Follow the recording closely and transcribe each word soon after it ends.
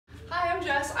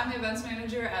I'm the events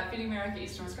manager at Feeding America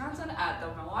Eastern Wisconsin at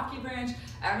the Milwaukee branch.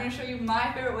 And I'm going to show you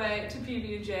my favorite way to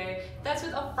PB&J. That's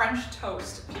with a French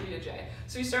toast PB&J.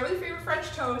 So you start with your favorite French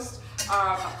toast.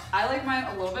 I like mine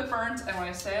a little bit burnt, and when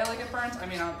I say I like it burnt, I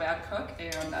mean I'm a bad cook,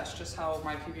 and that's just how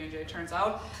my PB&J turns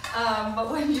out. But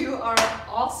when you are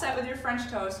all set with your French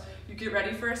toast, you get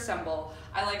ready for assemble.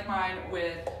 I like mine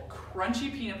with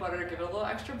crunchy peanut butter, give it a little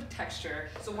extra texture.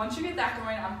 So once you get that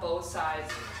going on both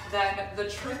sides, then the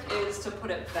trick is to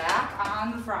put it back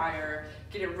on the fryer,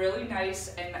 get it really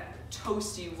nice and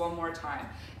toasty one more time.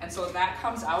 And so when that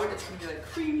comes out, it's gonna be like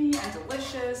creamy and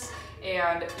delicious,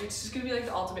 and it's just gonna be like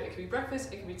the ultimate. It could be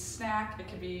breakfast, it could be snack, it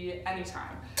could be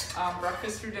anytime.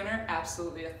 Breakfast for dinner,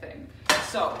 absolutely a thing.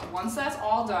 So once that's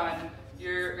all done,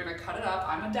 you're gonna cut it up.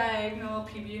 I'm a diagonal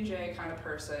PB&J kind of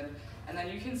person, and then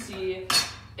you can see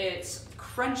it's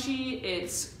crunchy,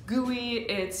 it's gooey,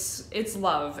 it's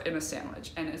love in a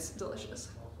sandwich, and it's delicious.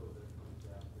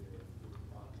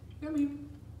 Yummy.